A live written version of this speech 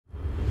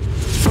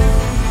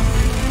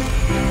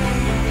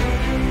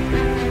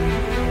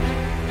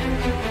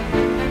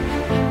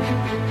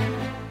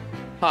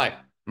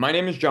My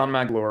name is John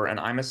Maglore, and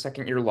I'm a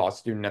second-year law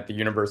student at the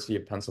University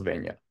of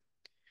Pennsylvania.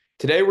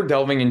 Today, we're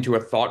delving into a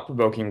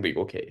thought-provoking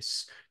legal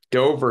case,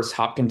 Doe versus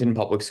Hopkinton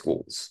Public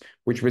Schools,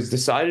 which was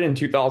decided in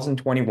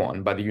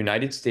 2021 by the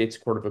United States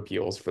Court of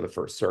Appeals for the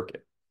First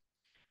Circuit.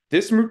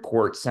 This moot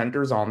court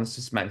centers on the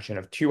suspension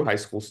of two high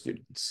school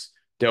students,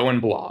 Doe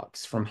and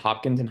Bloggs, from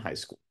Hopkinton High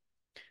School.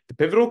 The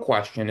pivotal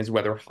question is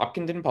whether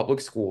Hopkinton Public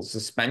Schools'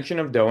 suspension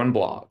of Doe and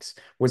Bloggs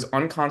was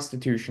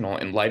unconstitutional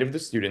in light of the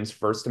students'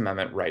 First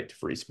Amendment right to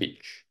free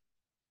speech.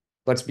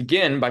 Let's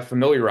begin by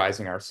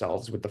familiarizing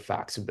ourselves with the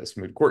facts of this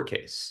moot court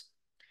case.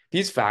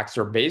 These facts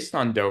are based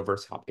on Doe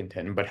versus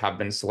Hopkinton, but have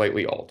been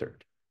slightly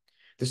altered.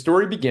 The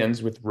story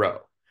begins with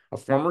Roe, a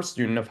former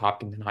student of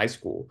Hopkinton High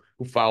School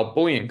who filed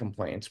bullying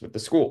complaints with the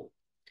school.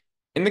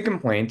 In the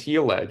complaint, he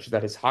alleged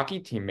that his hockey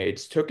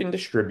teammates took and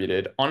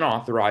distributed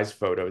unauthorized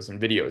photos and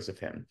videos of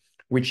him,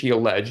 which he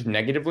alleged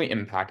negatively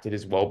impacted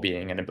his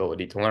well-being and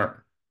ability to learn.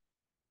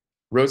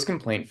 Roe's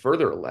complaint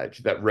further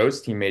alleged that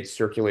Roe's teammates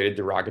circulated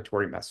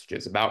derogatory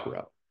messages about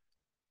Roe.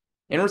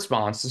 In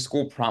response, the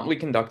school promptly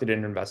conducted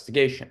an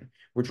investigation,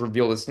 which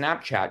revealed a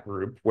Snapchat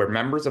group where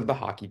members of the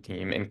hockey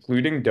team,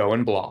 including Doe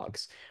and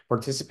Bloggs,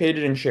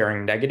 participated in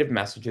sharing negative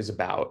messages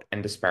about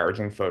and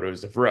disparaging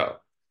photos of Roe.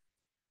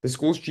 The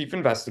school's chief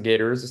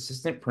investigators,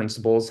 assistant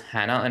principals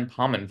Hannah and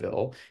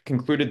Pominville,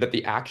 concluded that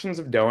the actions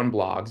of Doe and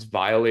Bloggs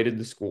violated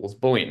the school's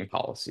bullying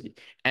policy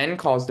and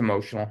caused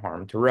emotional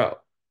harm to Roe.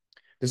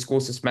 The school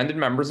suspended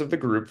members of the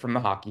group from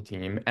the hockey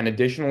team and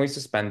additionally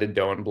suspended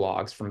Doe and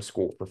Bloggs from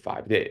school for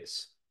 5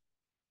 days.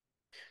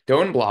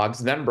 Doe and Bloggs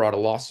then brought a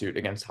lawsuit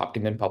against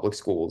Hopkinton Public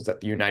Schools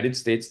at the United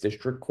States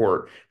District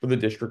Court for the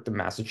District of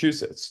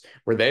Massachusetts,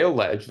 where they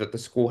alleged that the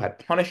school had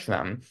punished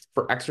them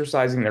for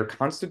exercising their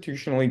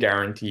constitutionally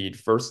guaranteed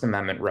First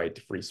Amendment right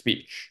to free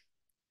speech.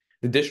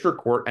 The district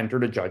court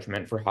entered a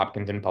judgment for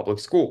Hopkinton Public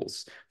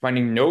Schools,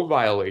 finding no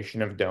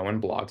violation of Doe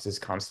and Bloggs'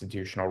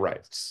 constitutional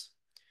rights.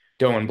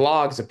 Doe and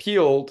Bloggs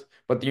appealed,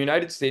 but the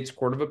United States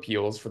Court of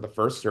Appeals for the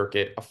First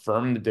Circuit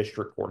affirmed the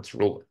district court's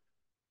ruling.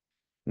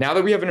 Now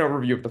that we have an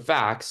overview of the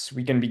facts,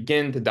 we can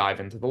begin to dive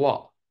into the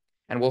law.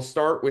 And we'll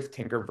start with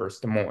Tinker v.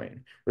 Des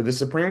Moines, where the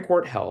Supreme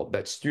Court held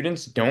that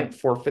students don't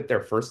forfeit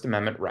their First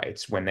Amendment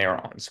rights when they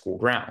are on school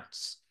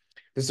grounds.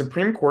 The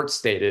Supreme Court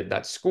stated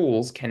that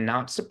schools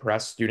cannot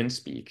suppress student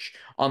speech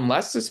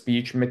unless the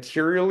speech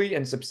materially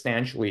and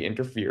substantially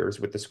interferes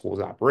with the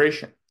school's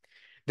operation.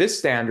 This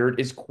standard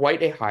is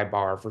quite a high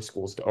bar for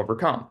schools to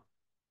overcome.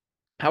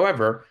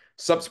 However,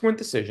 subsequent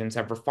decisions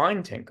have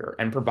refined Tinker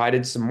and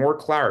provided some more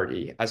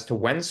clarity as to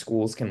when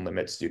schools can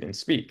limit student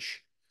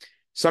speech.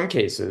 Some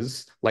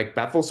cases, like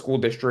Bethel School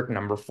District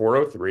No.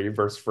 403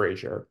 v.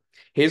 Frazier,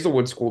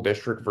 Hazelwood School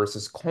District v.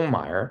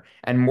 Kohlmeyer,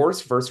 and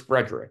Morse v.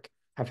 Frederick,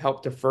 have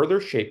helped to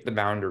further shape the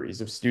boundaries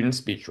of student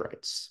speech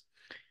rights.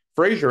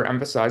 Frazier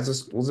emphasized the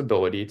school's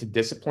ability to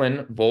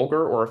discipline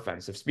vulgar or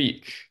offensive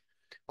speech.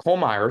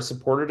 Kohlmeyer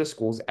supported a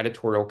school's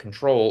editorial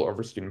control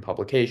over student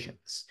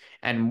publications,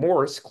 and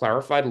Morse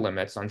clarified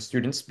limits on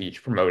student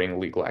speech promoting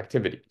illegal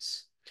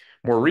activities.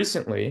 More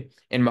recently,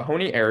 in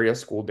Mahoney Area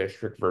School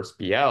District v.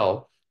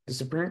 BL, the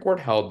Supreme Court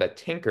held that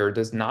Tinker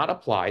does not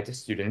apply to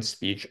student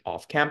speech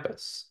off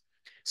campus.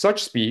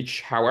 Such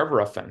speech,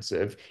 however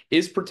offensive,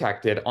 is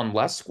protected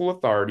unless school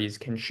authorities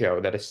can show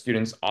that a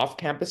student's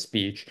off-campus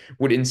speech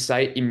would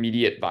incite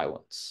immediate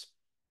violence.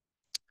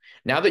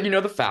 Now that you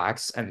know the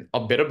facts and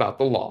a bit about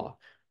the law,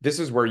 this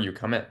is where you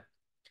come in.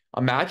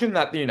 Imagine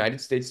that the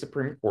United States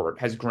Supreme Court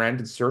has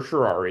granted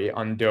certiorari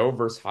on Doe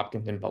v.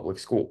 Hopkinton Public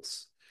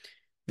Schools.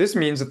 This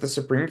means that the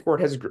Supreme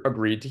Court has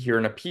agreed to hear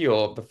an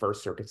appeal of the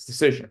First Circuit's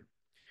decision.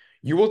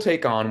 You will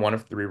take on one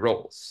of 3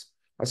 roles: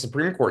 a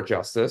Supreme Court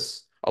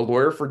justice, a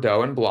lawyer for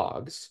Doe and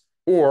Bloggs,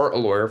 or a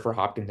lawyer for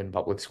Hopkinton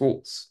Public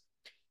Schools.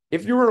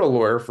 If you are a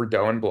lawyer for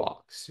Doe and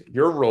Bloggs,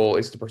 your role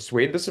is to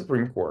persuade the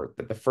Supreme Court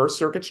that the First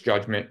Circuit's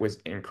judgment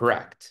was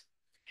incorrect.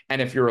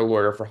 And if you're a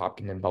lawyer for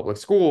Hopkinton Public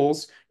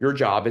Schools, your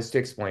job is to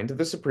explain to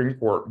the Supreme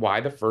Court why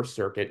the First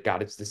Circuit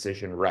got its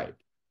decision right.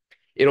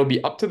 It'll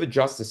be up to the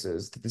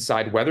justices to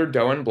decide whether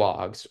Doe and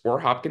Bloggs or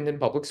Hopkinton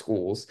Public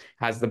Schools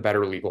has the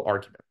better legal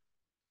argument.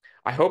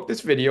 I hope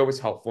this video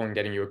was helpful in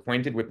getting you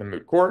acquainted with the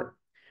moot court.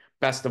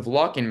 Best of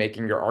luck in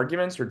making your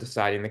arguments or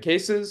deciding the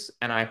cases,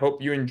 and I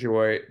hope you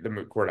enjoy the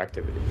moot court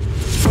activity.